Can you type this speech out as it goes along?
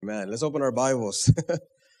Man, let's open our Bibles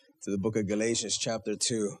to the book of Galatians chapter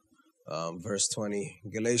 2, verse 20.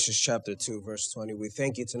 Galatians chapter 2, verse 20. We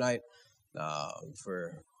thank you tonight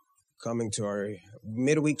for coming to our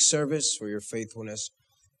midweek service, for your faithfulness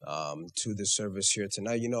to the service here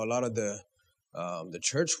tonight. You know, a lot of the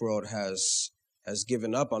church world has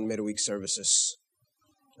given up on midweek services.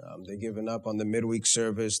 They've given up on the midweek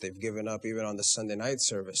service. They've given up even on the Sunday night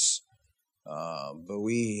service. But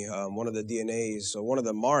we, one of the DNAs, or one of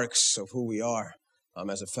the marks of who we are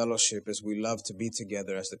as a fellowship is we love to be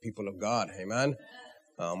together as the people of God. Amen.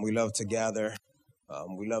 We love to gather.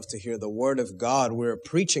 We love to hear the word of God. We're a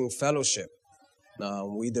preaching fellowship.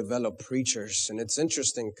 We develop preachers. And it's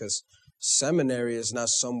interesting because seminary is not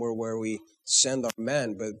somewhere where we send our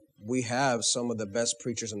men, but we have some of the best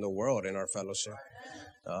preachers in the world in our fellowship.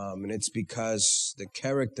 And it's because the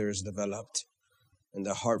character is developed and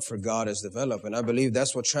the heart for God is developed. And I believe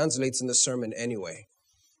that's what translates in the sermon anyway,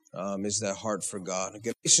 is that heart for God.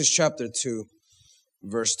 Galatians chapter 2,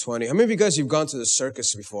 verse 20. How many of you guys, you've gone to the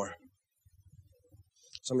circus before?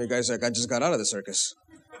 Some of you guys are like, I just got out of the circus.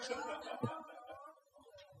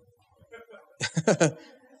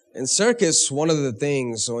 In circus, one of the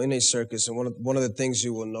things, or in a circus, and one of the things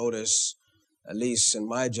you will notice, at least in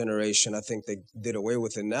my generation, I think they did away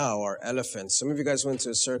with it now, are elephants. Some of you guys went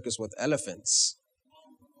to a circus with elephants.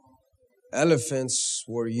 Elephants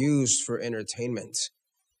were used for entertainment.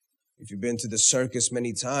 If you've been to the circus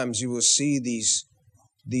many times, you will see these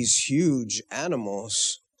huge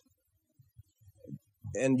animals,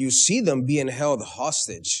 and you see them being held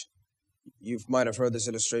hostage. You might have heard this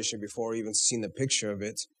illustration before, or even seen the picture of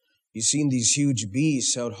it. You've seen these huge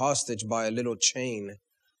beasts held hostage by a little chain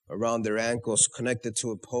around their ankles, connected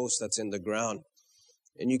to a post that's in the ground.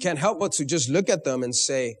 And you can't help but to just look at them and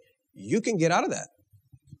say, you can get out of that.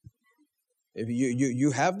 If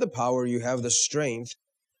you have the power, you have the strength,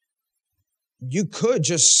 you could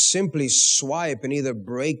just simply swipe and either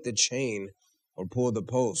break the chain or pull the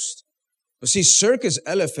post. But see, circus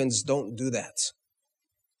elephants don't do that.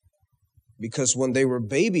 Because when they were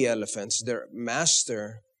baby elephants, their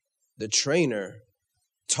master, the trainer,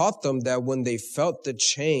 taught them that when they felt the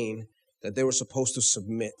chain, that they were supposed to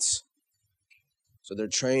submit. So they're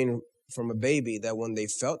trained from a baby that when they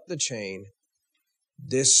felt the chain,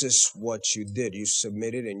 this is what you did. You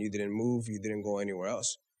submitted and you didn't move. You didn't go anywhere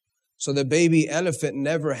else. So the baby elephant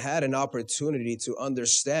never had an opportunity to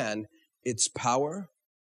understand its power.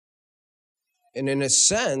 And in a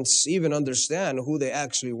sense, even understand who they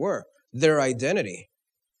actually were, their identity.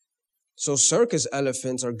 So circus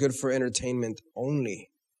elephants are good for entertainment only,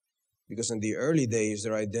 because in the early days,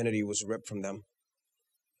 their identity was ripped from them.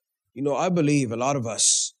 You know, I believe a lot of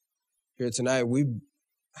us here tonight, we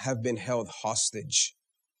have been held hostage.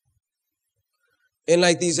 And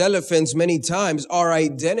like these elephants, many times our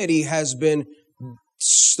identity has been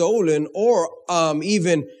stolen or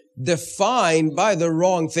even defined by the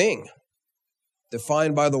wrong thing,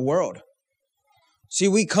 defined by the world. See,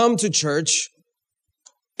 we come to church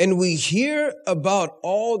and we hear about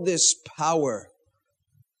all this power.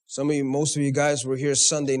 Most of you guys were here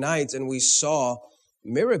Sunday night and we saw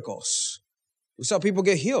miracles. We saw people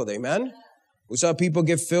get healed, amen? We saw people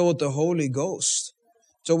get filled with the Holy Ghost.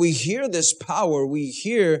 So we hear this power. We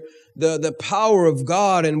hear the power of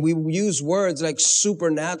God, and we use words like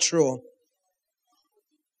supernatural.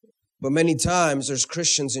 But many times there's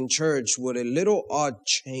Christians in church with a little odd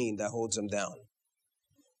chain that holds them down.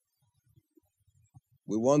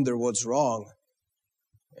 We wonder what's wrong.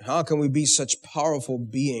 How can we be such powerful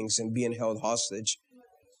beings and being held hostage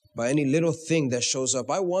by any little thing that shows up?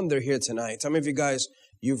 I wonder here tonight. How many of you guys,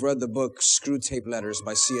 you've read the book Screw Tape Letters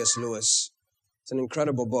by C.S. Lewis? It's an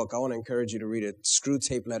incredible book. I want to encourage you to read it. Screw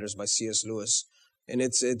Tape Letters by C.S. Lewis. And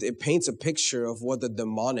it paints a picture of what the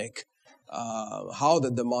demonic, how the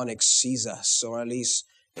demonic sees us, or at least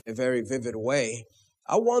in a very vivid way.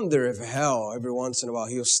 I wonder if hell, every once in a while,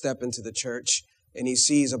 he'll step into the church and he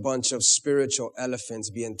sees a bunch of spiritual elephants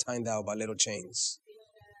being tied out by little chains.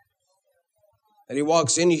 And he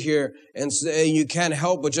walks in here and you can't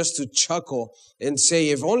help but just to chuckle and say,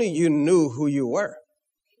 if only you knew who you were.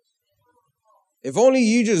 If only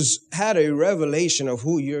you just had a revelation of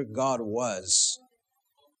who your God was,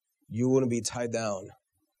 you wouldn't be tied down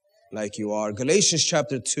like you are. Galatians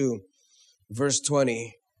chapter 2, verse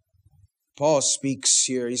 20. Paul speaks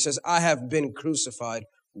here. He says, I have been crucified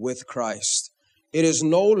with Christ. It is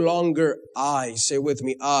no longer I. Say with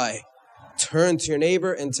me, I. Turn to your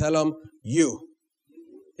neighbor and tell him, you.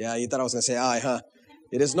 Yeah, you thought I was going to say I, huh?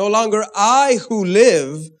 It is no longer I who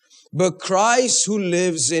live, but Christ who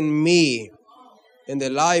lives in me. In the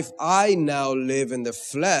life I now live in the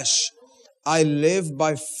flesh, I live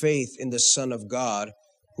by faith in the Son of God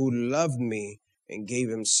who loved me and gave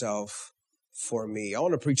himself for me. I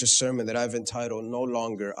want to preach a sermon that I've entitled, No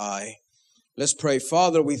Longer I. Let's pray.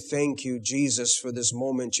 Father, we thank you, Jesus, for this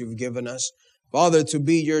moment you've given us. Father, to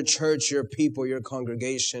be your church, your people, your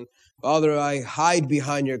congregation. Father, I hide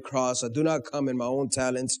behind your cross. I do not come in my own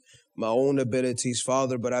talents, my own abilities,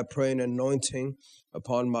 Father, but I pray an anointing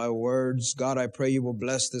upon my words. God, I pray you will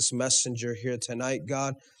bless this messenger here tonight,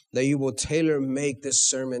 God, that you will tailor-make this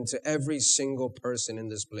sermon to every single person in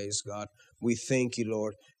this place, God. We thank you,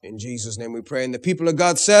 Lord. In Jesus' name we pray. And the people of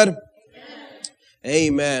God said,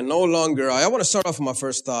 Amen. No longer I. I want to start off with my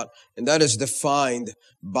first thought, and that is defined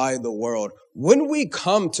by the world. When we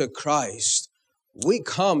come to Christ, we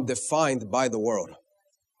come defined by the world.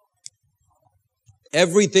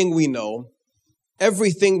 Everything we know,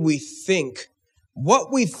 everything we think,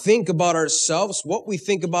 what we think about ourselves, what we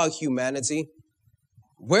think about humanity,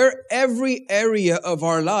 where every area of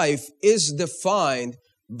our life is defined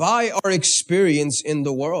by our experience in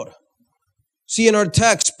the world. See, in our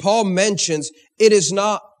text, Paul mentions, it is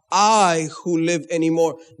not I who live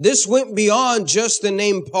anymore. This went beyond just the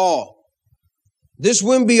name Paul. This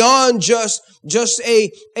went beyond just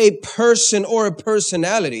a person or a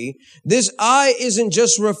personality. This I isn't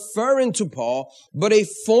just referring to Paul, but a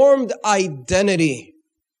formed identity.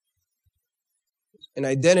 An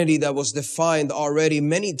identity that was defined already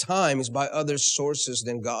many times by other sources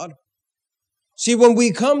than God. See, when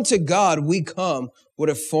we come to God, we come with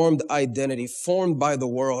a formed identity, formed by the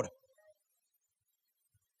world.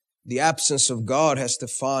 The absence of God has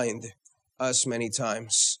defined us many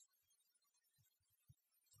times.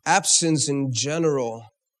 Absence in general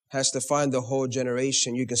has defined the whole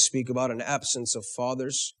generation. You can speak about an absence of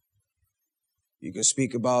fathers. You can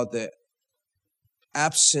speak about the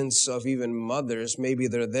absence of even mothers. Maybe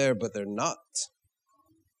they're there, but they're not.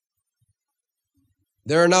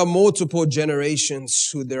 There are now multiple generations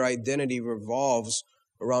who their identity revolves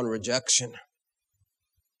around rejection.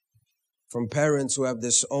 From parents who have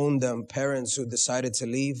disowned them, parents who decided to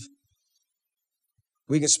leave.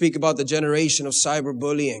 We can speak about the generation of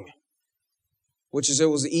cyberbullying, which is it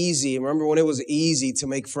was easy. Remember when it was easy to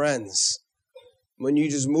make friends? When you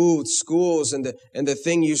just moved schools and the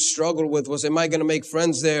thing you struggled with was, am I going to make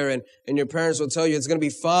friends there? And your parents will tell you it's going to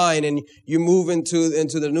be fine. And you move into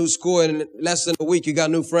the new school and in less than a week, you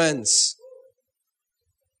got new friends.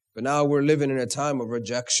 But now we're living in a time of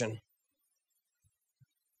rejection.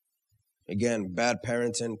 Again, bad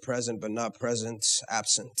parenting, present but not present,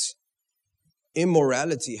 absent.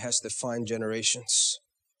 Immorality has defined generations.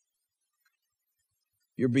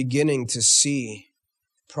 You're beginning to see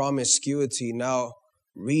promiscuity now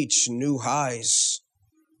reach new highs.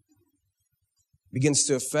 Begins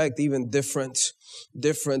to affect even different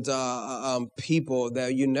people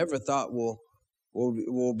that you never thought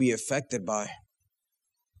will be affected by.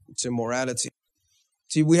 It's immorality.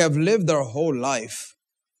 See, we have lived our whole life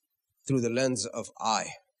through the lens of I.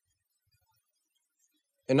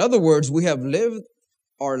 In other words, we have lived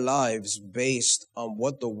our lives based on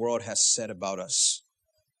what the world has said about us.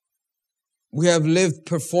 We have lived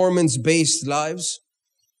performance-based lives,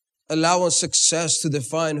 allowing success to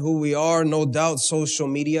define who we are. No doubt social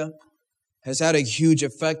media has had a huge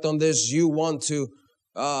effect on this. You want to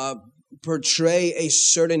portray a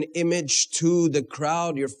certain image to the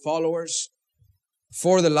crowd, your followers,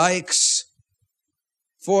 for the likes,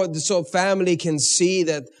 so family can see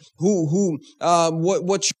that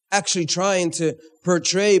what you're actually trying to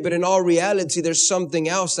portray, but in all reality, there's something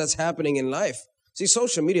else that's happening in life. See,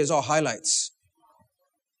 social media is all highlights.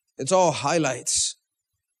 It's all highlights.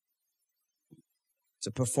 It's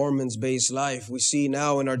a performance-based life. We see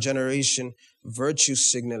now in our generation, virtue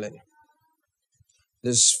signaling.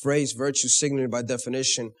 This phrase, virtue signaling, by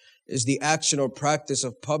definition, is the action or practice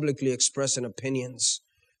of publicly expressing opinions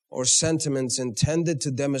or sentiments intended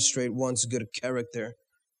to demonstrate one's good character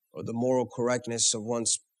or the moral correctness of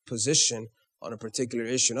one's position on a particular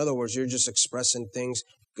issue. In other words, you're just expressing things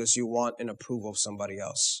because you want an approval of somebody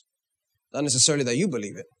else. Not necessarily that you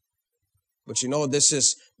believe it, but you know this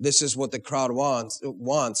is what the crowd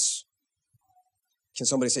wants. Can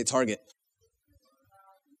somebody say Target?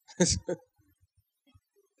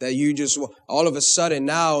 That you just, all of a sudden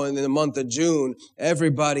now in the month of June,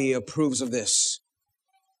 everybody approves of this.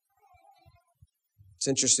 It's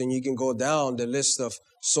interesting. You can go down the list of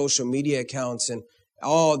social media accounts and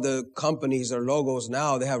all the companies, their logos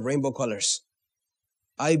now, they have rainbow colors.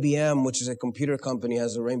 IBM, which is a computer company,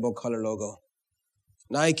 has a rainbow color logo.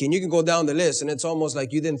 Nike, and you can go down the list, and it's almost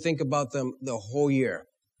like you didn't think about them the whole year.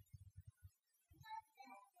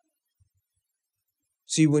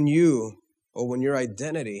 See, when your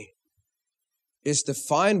identity is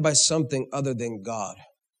defined by something other than God,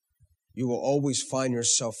 you will always find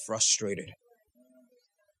yourself frustrated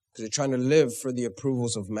because you're trying to live for the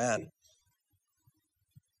approvals of man.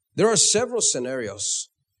 There are several scenarios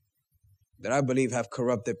that I believe have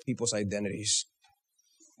corrupted people's identities.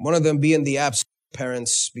 One of them being the absence of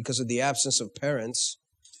parents. Because of the absence of parents,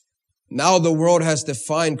 now the world has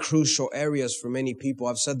defined crucial areas for many people.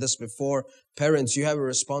 I've said this before. Parents, you have a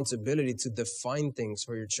responsibility to define things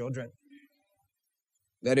for your children.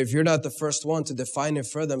 That if you're not the first one to define it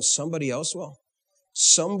for them, somebody else will.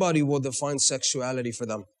 Somebody will define sexuality for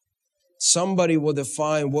them. Somebody will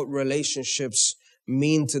define what relationships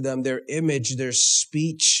mean to them, their image, their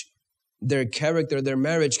speech, their character, their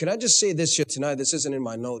marriage. Can I just say this here tonight? This isn't in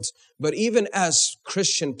my notes. But even as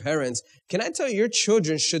Christian parents, can I tell you, your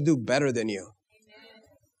children should do better than you.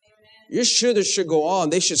 Your children should go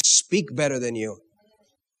on. They should speak better than you.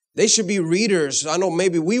 They should be readers. I know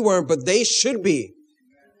maybe we weren't, but they should be.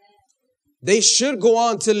 They should go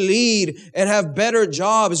on to lead and have better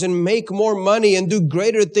jobs and make more money and do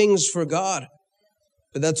greater things for God.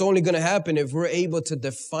 But that's only going to happen if we're able to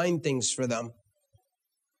define things for them.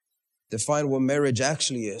 Define what marriage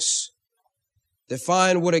actually is.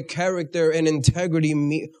 Define what a character and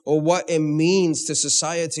integrity or what it means to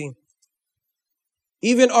society.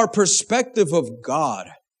 Even our perspective of God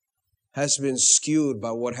has been skewed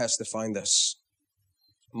by what has defined us.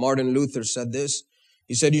 Martin Luther said this.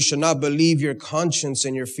 He said, you should not believe your conscience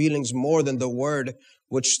and your feelings more than the word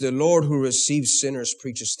which the Lord who receives sinners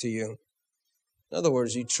preaches to you. In other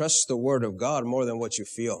words, you trust the word of God more than what you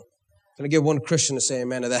feel. Can I get one Christian to say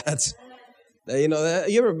amen to that? You know,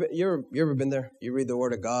 you ever been there? You read the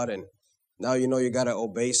word of God and now you know you got to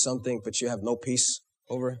obey something, but you have no peace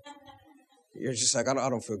over it. You're just like, I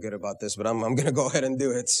don't feel good about this, but I'm going to go ahead and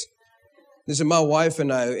do it. Listen, my wife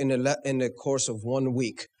and I, in the course of 1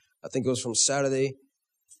 week, I think it was from Saturday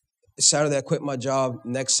I quit my job.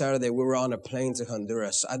 Next Saturday, we were on a plane to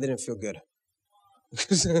Honduras. I didn't feel good.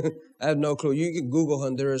 I had no clue. You can Google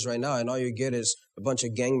Honduras right now, and all you get is a bunch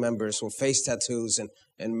of gang members with face tattoos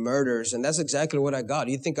and murders. And that's exactly what I got.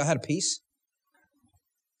 You think I had peace?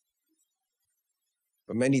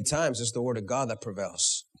 But many times, it's the word of God that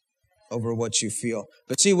prevails over what you feel.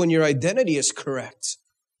 But see, when your identity is correct,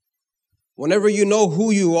 whenever you know who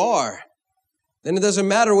you are, then it doesn't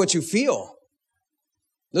matter what you feel.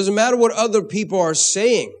 It doesn't matter what other people are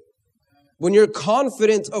saying. When you're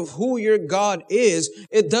confident of who your God is,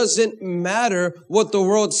 it doesn't matter what the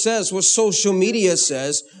world says, what social media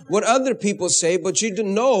says, what other people say, but you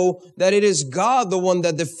know that it is God the one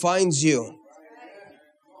that defines you.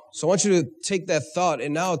 So I want you to take that thought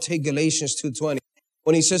and now take Galatians 2:20.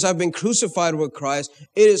 When he says, I've been crucified with Christ,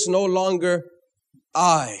 it is no longer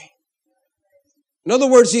I. In other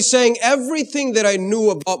words, he's saying everything that I knew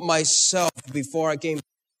about myself before I came,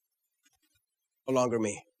 no longer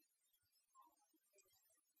me.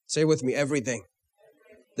 Say with me, everything.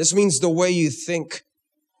 This means the way you think,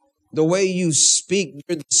 the way you speak,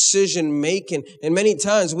 your decision making. And many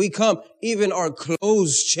times we come, even our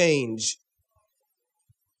clothes change.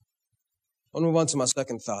 I'll move on to my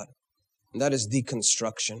second thought, and that is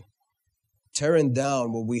deconstruction. Tearing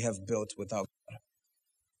down what we have built without God.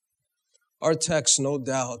 Our text, no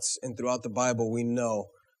doubt, and throughout the Bible, we know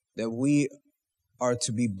that we are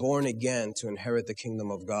to be born again to inherit the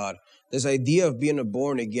kingdom of God. This idea of being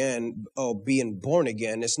born again,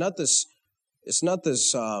 it's not this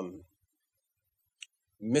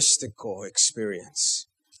mystical experience.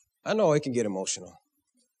 I know it can get emotional.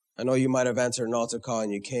 I know you might have answered an altar call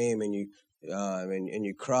and you came and you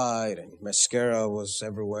cried and mascara was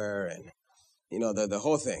everywhere and you know the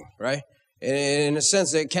whole thing, right? And in a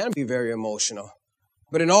sense, it can be very emotional.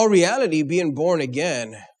 But in all reality, being born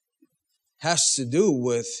again has to do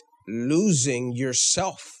with losing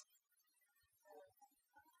yourself.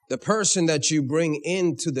 The person that you bring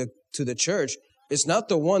into the church is not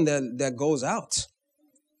the one that goes out.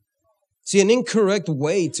 See, an incorrect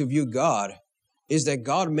way to view God is that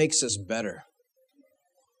God makes us better.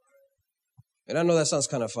 And I know that sounds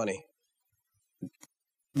kind of funny.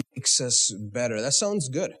 Makes us better. That sounds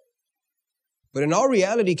good. But in all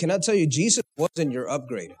reality, can I tell you, Jesus wasn't your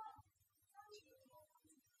upgrade.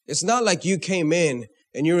 It's not like you came in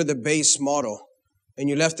and you were the base model and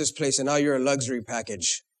you left this place and now you're a luxury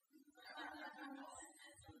package.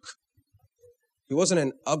 He wasn't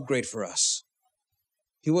an upgrade for us.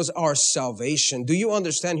 He was our salvation. Do you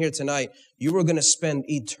understand here tonight? You were going to spend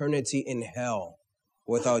eternity in hell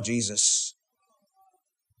without Jesus.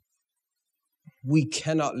 We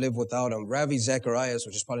cannot live without him. Ravi Zacharias,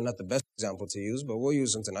 which is probably not the best example to use, but we'll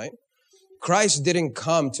use him tonight. Christ didn't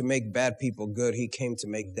come to make bad people good. He came to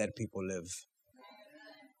make dead people live.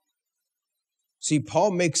 See,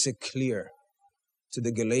 Paul makes it clear to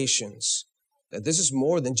the Galatians that this is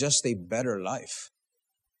more than just a better life.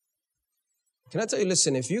 Can I tell you,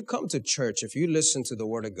 listen, if you come to church, if you listen to the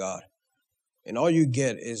Word of God, and all you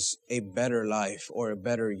get is a better life or a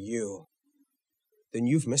better you, then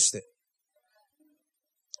you've missed it.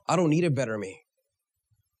 I don't need a better me.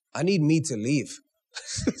 I need me to leave.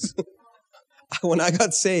 When I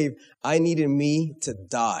got saved, I needed me to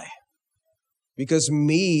die. Because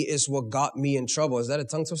me is what got me in trouble. Is that a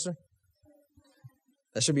tongue twister?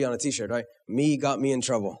 That should be on a t-shirt, right? Me got me in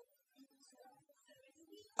trouble.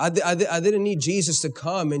 I didn't need Jesus to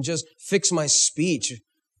come and just fix my speech.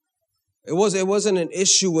 It wasn't an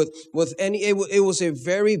issue with any, it was a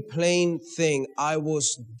very plain thing. I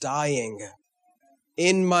was dying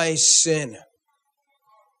in my sin.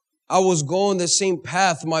 I was going the same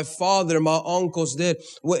path my father, my uncles did,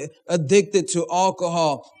 addicted to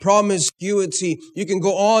alcohol, promiscuity. You can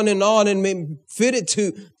go on and fit it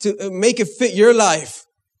to make it fit your life.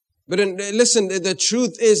 But listen, the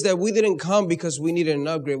truth is that we didn't come because we needed an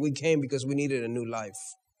upgrade. We came because we needed a new life.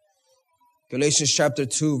 Galatians chapter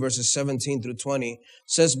 2, verses 17 through 20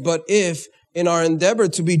 says, "But if in our endeavor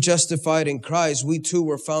to be justified in Christ, we too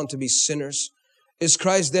were found to be sinners, is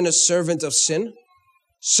Christ then a servant of sin?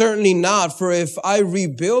 Certainly not, for if I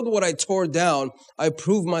rebuild what I tore down, I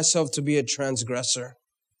prove myself to be a transgressor."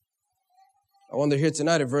 I wonder here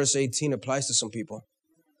tonight if verse 18 applies to some people.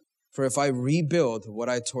 For if I rebuild what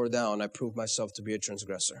I tore down, I prove myself to be a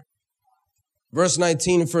transgressor. Verse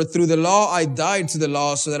 19, "For through the law I died to the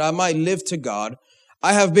law so that I might live to God.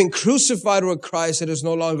 I have been crucified with Christ. It is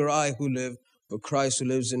no longer I who live, but Christ who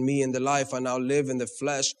lives in me. In the life I now live in the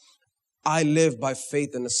flesh, I live by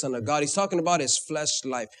faith in the Son of God." He's talking about his flesh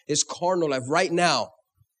life, his carnal life right now.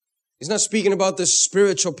 He's not speaking about the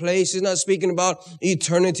spiritual place. He's not speaking about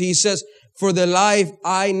eternity. He says, "For the life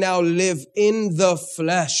I now live in the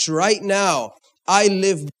flesh, right now, I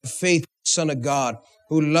live by faith in the Son of God,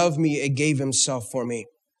 who loved me and gave himself for me."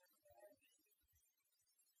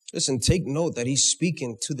 Listen, take note that he's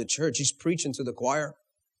speaking to the church. He's preaching to the choir.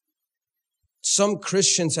 Some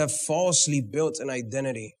Christians have falsely built an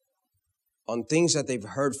identity on things that they've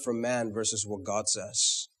heard from man versus what God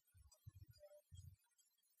says.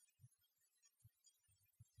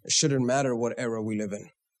 It shouldn't matter what era we live in.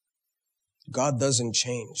 God doesn't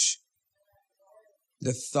change.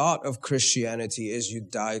 The thought of Christianity is you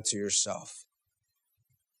die to yourself.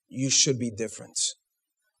 You should be different.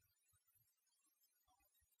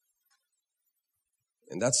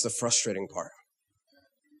 And that's the frustrating part.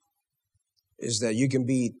 Is that you can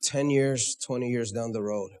be 10 years, 20 years down the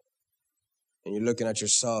road, and you're looking at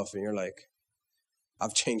yourself and you're like,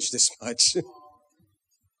 I've changed this much.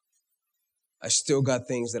 I still got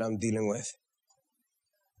things that I'm dealing with.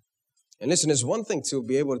 And listen, it's one thing to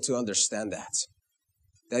be able to understand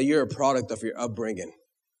that you're a product of your upbringing.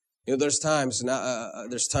 You know, there's times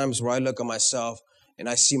where I look at myself and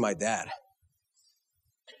I see my dad.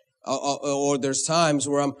 Or there's times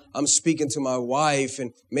where I'm speaking to my wife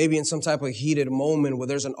and maybe in some type of heated moment where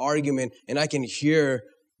there's an argument and I can hear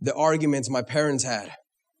the arguments my parents had.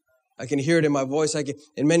 I can hear it in my voice.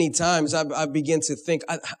 And many times I begin to think,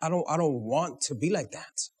 I don't want to be like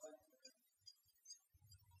that.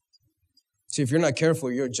 See, if you're not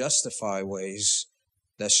careful, you'll justify ways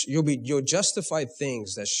you'll justify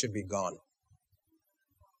things that should be gone.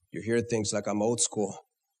 You hear things like, I'm old school.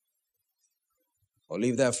 Or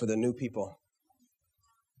leave that for the new people.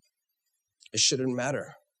 It shouldn't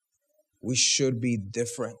matter. We should be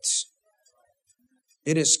different.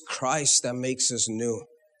 It is Christ that makes us new.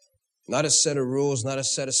 Not a set of rules, not a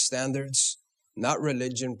set of standards, not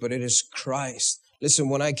religion, but it is Christ. Listen,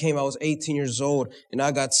 when I came, I was 18 years old and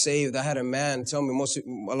I got saved. I had a man tell me,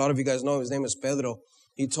 a lot of you guys know his name is Pedro.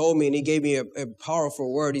 He told me and he gave me a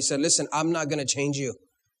powerful word. He said, listen, I'm not going to change you.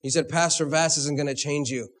 He said, Pastor Vass isn't going to change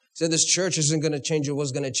you. He said, this church isn't going to change you.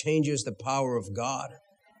 What's going to change you is the power of God.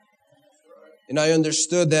 And I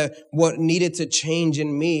understood that what needed to change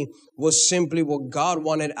in me was simply what God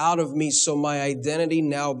wanted out of me. So my identity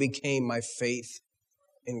now became my faith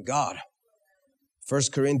in God. 1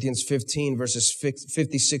 Corinthians 15 verses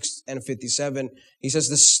 56 and 57, he says,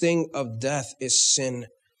 the sting of death is sin,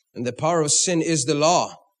 and the power of sin is the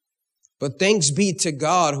law. But thanks be to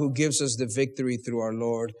God who gives us the victory through our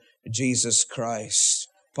Lord Jesus Christ.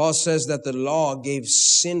 Paul says that the law gave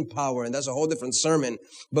sin power, and that's a whole different sermon.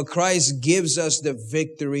 But Christ gives us the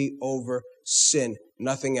victory over sin,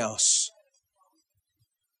 nothing else.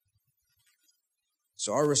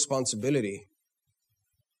 So our responsibility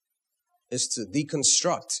is to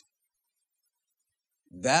deconstruct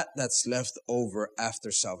that's left over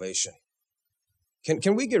after salvation.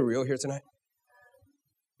 Can we get real here tonight?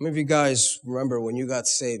 How many of you guys remember when you got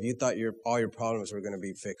saved, you thought all your problems were going to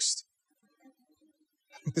be fixed?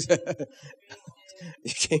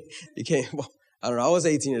 You can't, well, I don't know. I was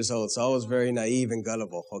 18 years old, so I was very naive and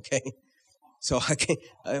gullible, okay? So I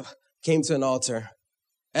came to an altar,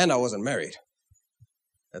 and I wasn't married.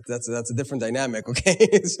 That's a different dynamic, okay?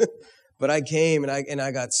 But I came, and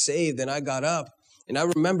I got saved, and I got up, and I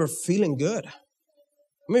remember feeling good. How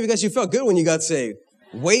many of you guys, you felt good when you got saved?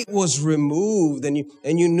 Weight was removed, and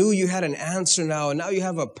you knew you had an answer now, and now you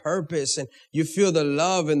have a purpose, and you feel the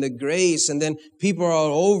love and the grace, and then people are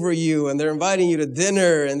all over you, and they're inviting you to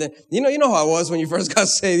dinner, and then you know how it was when you first got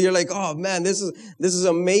saved. You're like, oh man, this is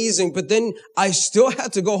amazing. But then I still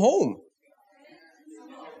had to go home.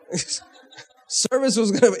 Service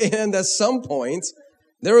was going to end at some point.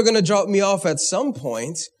 They were going to drop me off at some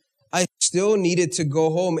point. I still needed to go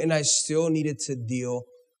home, and I still needed to deal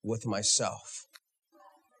with myself.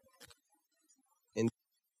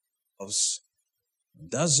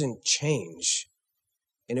 Doesn't change,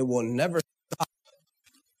 and it will never stop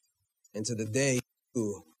until the day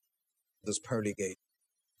you this pearly gate.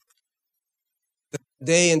 The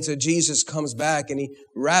day until Jesus comes back and he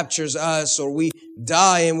raptures us, or we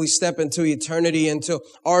die and we step into eternity, until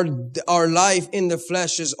our life in the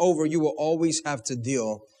flesh is over. You will always have to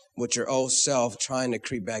deal with your old self trying to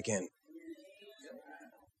creep back in.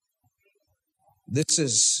 This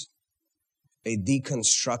is a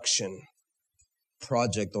deconstruction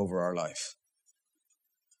project over our life.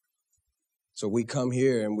 So we come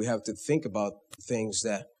here and we have to think about things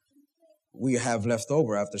that we have left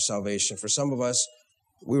over after salvation. For some of us,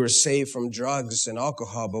 we were saved from drugs and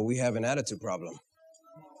alcohol, but we have an attitude problem.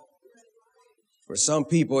 For some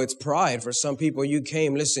people, it's pride. For some people, you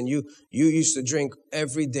used to drink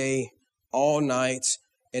every day, all night,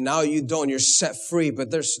 and now you don't. You're set free,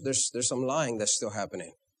 but there's some lying that's still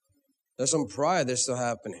happening. There's some pride that's still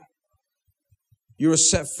happening. You were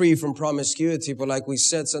set free from promiscuity, but like we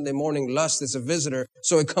said Sunday morning, lust is a visitor,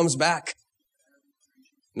 so it comes back.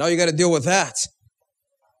 Now you got to deal with that.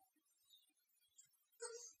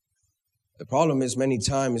 The problem is many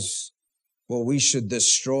times what we should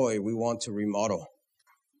destroy, we want to remodel.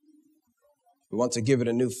 We want to give it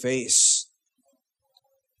a new face.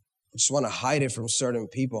 We just want to hide it from certain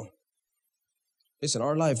people. Listen,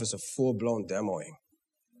 our life is a full-blown demoing.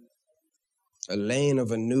 A laying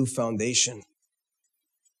of a new foundation.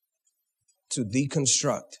 To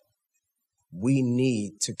deconstruct, we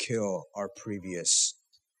need to kill our previous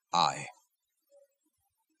I.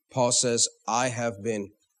 Paul says, I have been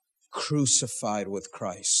crucified with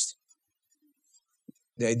Christ.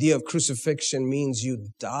 The idea of crucifixion means you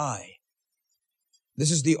die.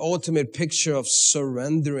 This is the ultimate picture of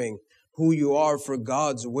surrendering who you are for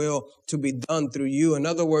God's will to be done through you. In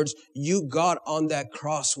other words, you got on that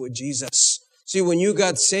cross with Jesus. See, when you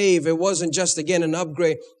got saved, it wasn't just, again, an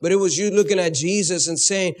upgrade, but it was you looking at Jesus and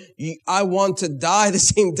saying, I want to die the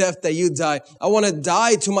same death that you died. I want to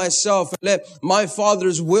die to myself and let my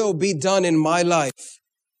Father's will be done in my life.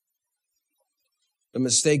 The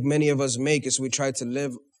mistake many of us make is we try to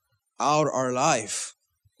live out our life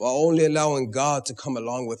while only allowing God to come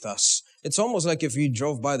along with us. It's almost like if you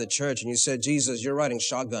drove by the church and you said, Jesus, you're riding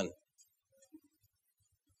shotgun.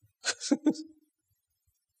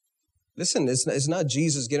 Listen, it's not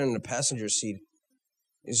Jesus getting in the passenger seat.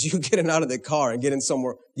 It's you getting out of the car and getting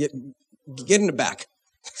somewhere. Get in the back.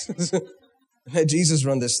 Let Jesus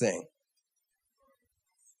run this thing.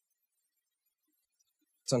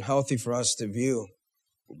 It's unhealthy for us to view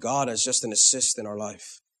God as just an assist in our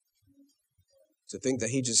life. To think that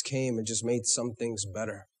he just came and just made some things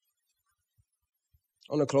better.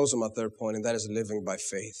 I want to close on my third point, and that is living by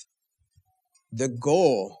faith. The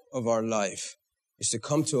goal of our life is to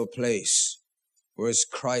come to a place where it's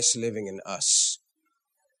Christ living in us.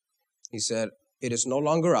 He said, it is no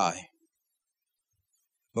longer I,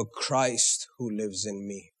 but Christ who lives in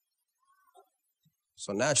me.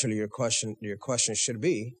 So naturally, your question should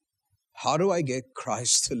be, how do I get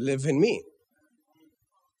Christ to live in me?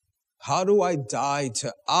 How do I die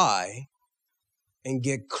to I and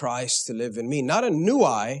get Christ to live in me? Not a new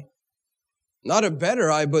I, not a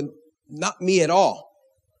better I, but not me at all,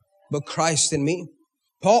 but Christ in me.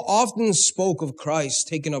 Paul often spoke of Christ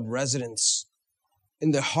taking up residence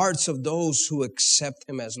in the hearts of those who accept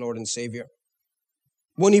him as Lord and Savior.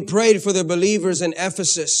 When he prayed for the believers in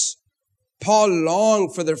Ephesus, Paul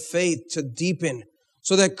longed for their faith to deepen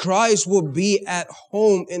so that Christ will be at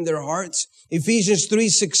home in their hearts. Ephesians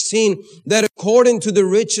 3:16, that according to the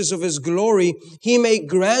riches of his glory, he may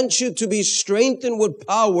grant you to be strengthened with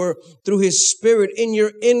power through his Spirit in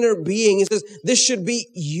your inner being. He says, this should be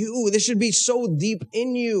you. This should be so deep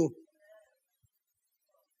in you.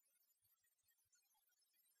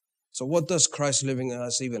 So what does Christ living in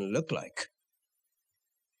us even look like?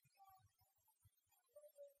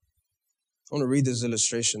 I want to read this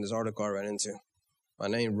illustration, this article I ran into. My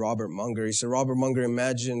name, Robert Munger. He said, Robert Munger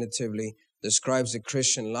imaginatively describes the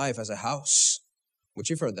Christian life as a house, which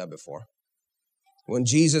you've heard that before. When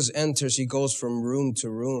Jesus enters, he goes from room to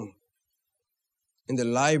room. In the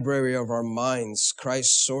library of our minds,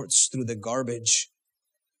 Christ sorts through the garbage,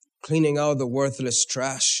 cleaning out the worthless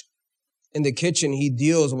trash. In the kitchen, he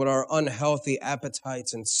deals with our unhealthy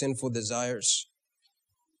appetites and sinful desires.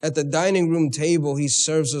 At the dining room table, he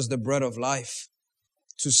serves us the bread of life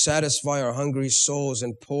to satisfy our hungry souls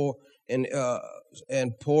and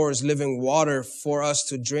pours living water for us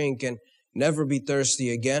to drink and never be thirsty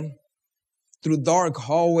again. Through dark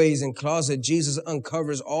hallways and closets, Jesus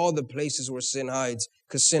uncovers all the places where sin hides,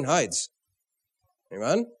 because sin hides.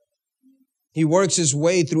 Amen? He works his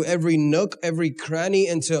way through every nook, every cranny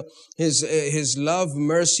until his love,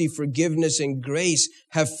 mercy, forgiveness, and grace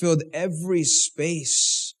have filled every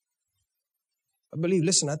space. I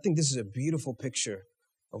think this is a beautiful picture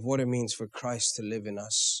of what it means for Christ to live in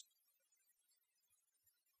us.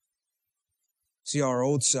 See, our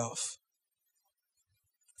old self,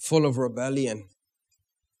 full of rebellion,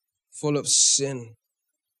 full of sin,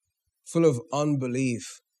 full of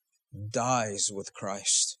unbelief, dies with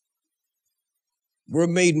Christ. We're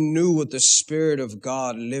made new with the Spirit of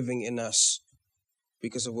God living in us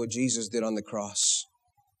because of what Jesus did on the cross.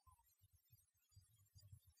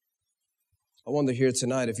 I wonder here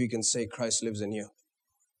tonight if you can say Christ lives in you.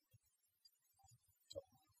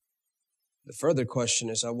 The further question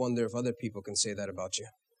is, I wonder if other people can say that about you.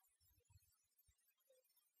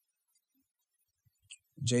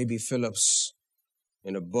 J.B. Phillips,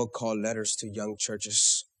 in a book called Letters to Young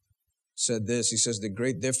Churches, said this. He says, the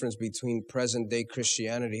great difference between present-day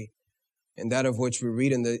Christianity and that of which we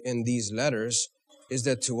read in these letters is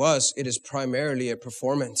that to us, it is primarily a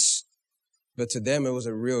performance, but to them, it was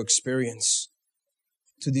a real experience.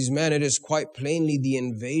 To these men, it is quite plainly the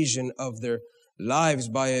invasion of their lives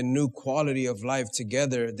by a new quality of life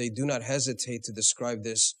together. They do not hesitate to describe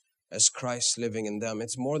this as Christ living in them.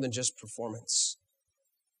 It's more than just performance.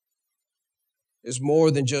 It's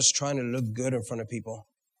more than just trying to look good in front of people.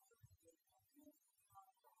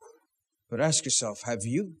 But ask yourself, have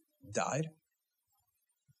you died?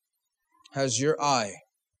 Has your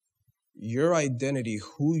identity,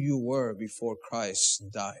 who you were before Christ,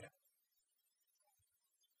 died?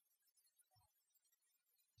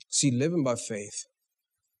 See, living by faith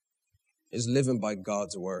is living by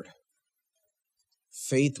God's word.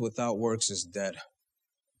 Faith without works is dead.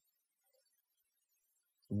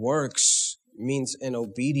 Works means an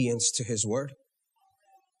obedience to his word.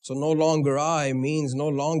 So no longer I means no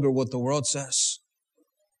longer what the world says.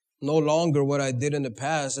 No longer what I did in the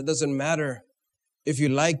past. It doesn't matter if you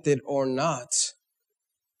liked it or not.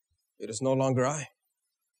 It is no longer I.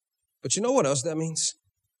 But you know what else that means?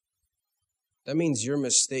 That means your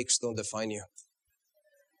mistakes don't define you.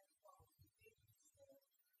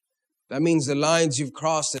 That means the lines you've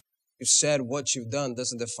crossed, and you've said, what you've done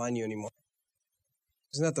doesn't define you anymore.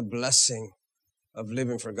 Isn't that the blessing of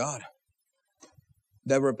living for God?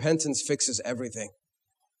 That repentance fixes everything.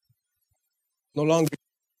 No longer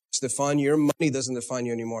define you. Your money doesn't define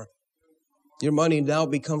you anymore. Your money now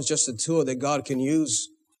becomes just a tool that God can use.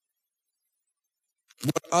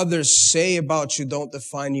 What others say about you don't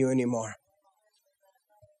define you anymore.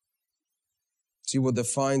 See, what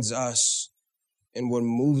defines us and what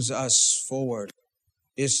moves us forward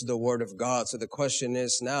is the Word of God. So the question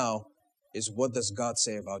is now, what does God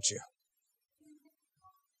say about you?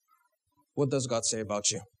 What does God say about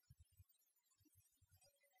you?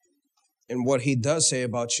 And what He does say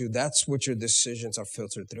about you, that's what your decisions are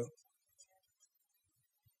filtered through.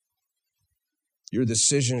 Your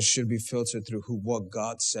decisions should be filtered through what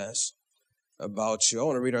God says about you. I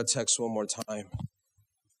want to read our text one more time.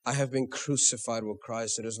 I have been crucified with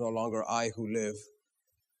Christ. It is no longer I who live,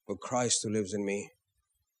 but Christ who lives in me.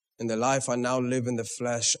 In the life I now live in the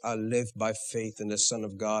flesh, I live by faith in the Son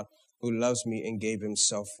of God who loves me and gave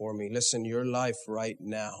himself for me. Listen, your life right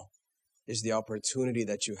now is the opportunity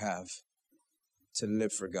that you have to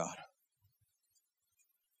live for God.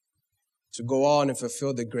 To go on and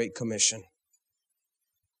fulfill the Great Commission.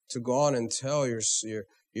 To go on and tell your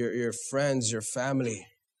friends, your family,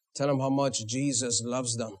 tell them how much Jesus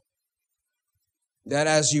loves them. That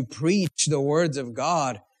as you preach the words of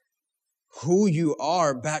God, who you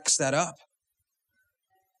are backs that up.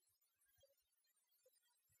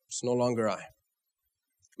 It's no longer I.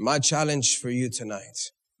 My challenge for you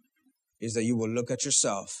tonight is that you will look at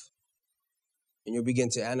yourself and you'll begin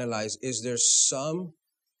to analyze, is there some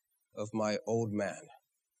of my old man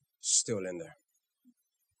still in there?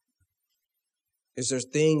 Is there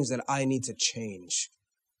things that I need to change?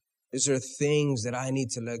 Is there things that I need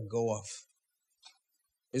to let go of?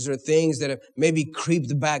 Is there things that have maybe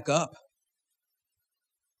creeped back up?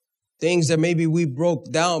 Things that maybe we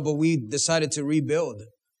broke down, but we decided to rebuild.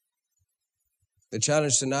 The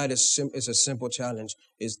challenge tonight is a simple challenge,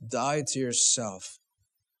 is die to yourself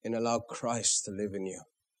and allow Christ to live in you.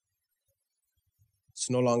 It's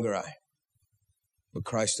no longer I, but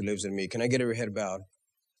Christ who lives in me. Can I get every head bowed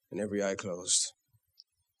and every eye closed?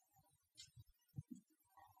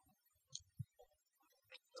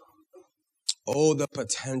 Oh, the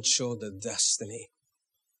potential, the destiny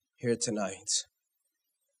here tonight.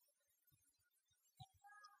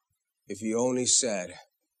 If you only said,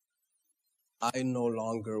 I no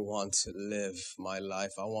longer want to live my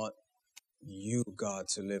life. I want you, God,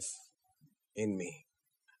 to live in me.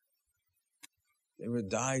 Never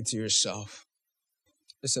die to yourself.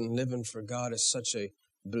 Listen, living for God is such a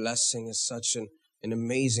blessing, is such an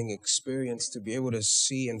amazing experience to be able to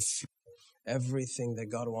see and feel everything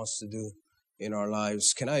that God wants to do in our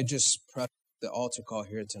lives. Can I just prep the altar call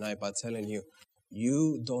here tonight by telling you,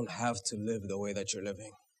 you don't have to live the way that you're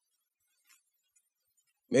living.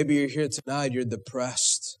 Maybe you're here tonight, you're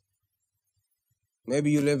depressed.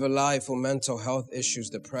 Maybe you live a life with mental health issues,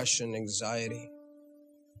 depression, anxiety.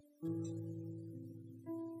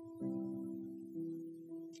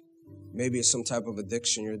 Maybe it's some type of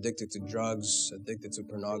addiction. You're addicted to drugs, addicted to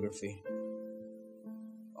pornography,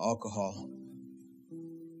 alcohol.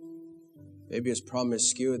 Maybe it's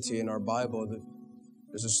promiscuity. In our Bible.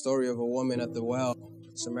 There's a story of a woman at the well,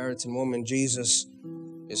 Samaritan woman. Jesus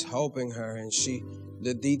is helping her, and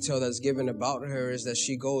the detail that's given about her is that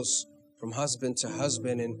she goes from husband to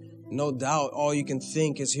husband, and no doubt all you can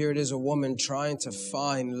think is, here it is, a woman trying to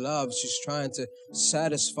find love. She's trying to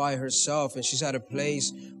satisfy herself, and she's at a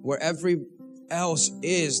place where every else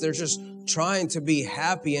is. They're just trying to be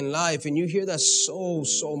happy in life, and you hear that so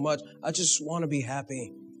much. I just want to be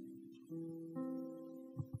happy.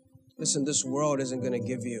 Listen, this world isn't going to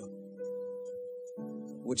give you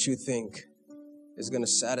what you think is going to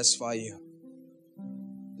satisfy you.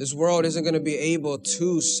 This world isn't going to be able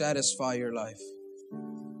to satisfy your life.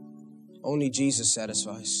 Only Jesus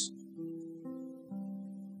satisfies.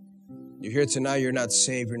 You're here tonight, you're not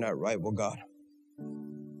saved, you're not right with God.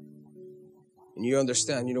 And you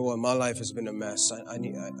understand, you know what, my life has been a mess. I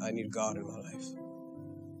need God in my life.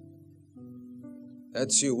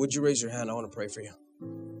 That's you. Would you raise your hand? I want to pray for you.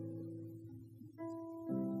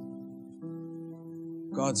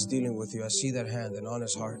 God's dealing with you. I see that hand and on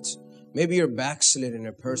his heart. Maybe you're backslidden,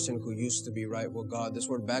 a person who used to be right with God. This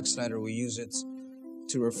word backslider, we use it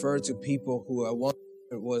to refer to people who at one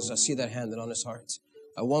point was, I see that hand and on his heart.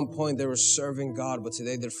 At one point they were serving God, but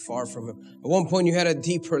today they're far from him. At one point you had a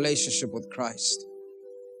deep relationship with Christ,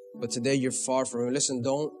 but today you're far from him. Listen,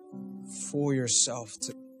 don't fool yourself.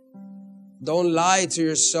 Don't lie to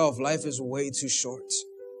yourself. Life is way too short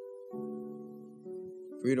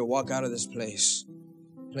for you to walk out of this place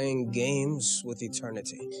playing games with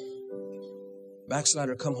eternity.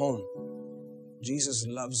 Backslider, come home. Jesus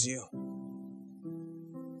loves you.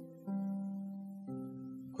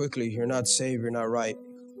 Quickly, you're not saved, you're not right.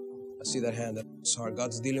 I see that hand. That's hard.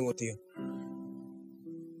 God's dealing with you.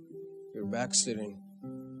 You're backsliding.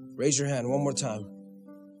 Raise your hand one more time.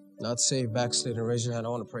 Not saved, backsliding. Raise your hand. I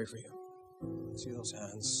want to pray for you. See those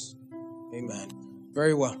hands. Amen.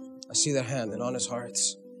 Very well. I see that hand and on his heart.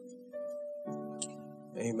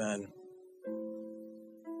 Amen.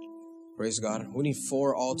 Praise God. We need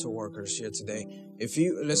 4 altar workers here today.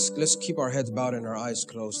 Let's keep our heads bowed and our eyes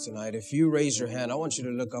closed tonight. If you raise your hand, I want you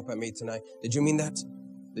to look up at me tonight. Did you mean that?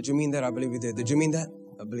 Did you mean that? I believe you did. Did you mean that?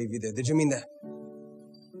 I believe you did. Did you mean that?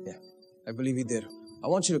 Yeah, I believe you did. I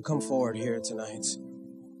want you to come forward here tonight.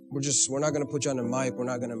 We're not going to put you on the mic. We're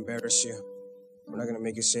not going to embarrass you. We're not going to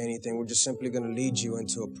make you say anything. We're just simply going to lead you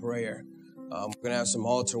into a prayer. We're going to have some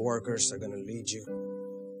altar workers that are going to lead you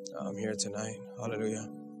here tonight. Hallelujah.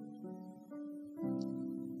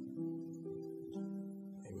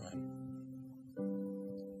 Amen.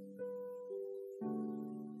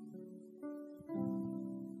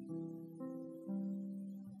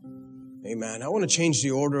 Amen. I want to change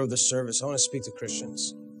the order of the service. I want to speak to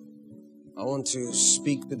Christians. I want to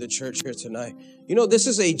speak to the church here tonight. You know, this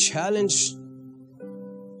is a challenge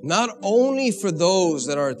not only for those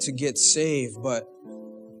that are to get saved, but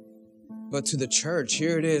to the church.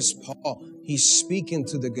 Here it is, Paul. He's speaking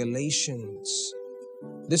to the Galatians.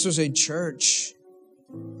 This was a church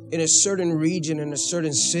in a certain region, in a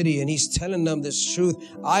certain city, and he's telling them this truth.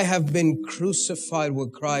 I have been crucified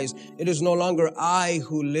with Christ. It is no longer I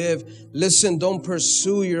who live. Listen, don't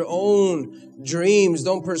pursue your own dreams.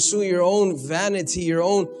 Don't pursue your own vanity, your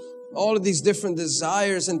own, all of these different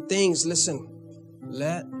desires and things. Listen,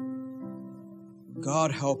 let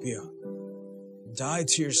God help you. Die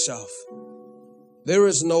to yourself. There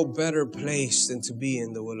is no better place than to be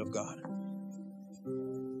in the will of God.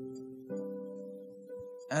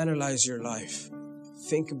 Analyze your life.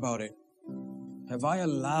 Think about it. Have I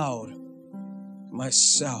allowed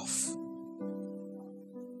myself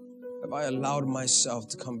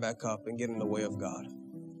to come back up and get in the way of God?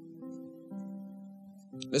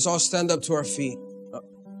 Let's all stand up to our feet.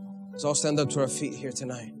 Let's all stand up to our feet here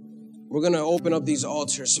tonight. We're going to open up these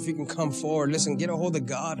altars. If you can come forward, listen, get a hold of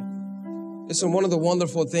God. Listen, one of the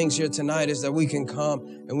wonderful things here tonight is that we can come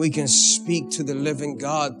and we can speak to the living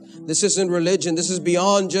God. This isn't religion. This is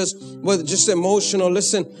beyond just emotional.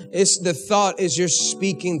 Listen, it's the thought is you're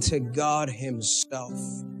speaking to God himself.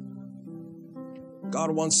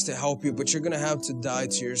 God wants to help you, but you're going to have to die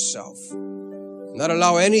to yourself. Not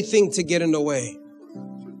allow anything to get in the way.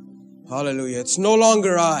 Hallelujah. It's no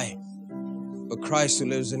longer I, but Christ who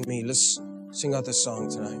lives in me. Let's sing out this song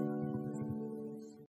tonight.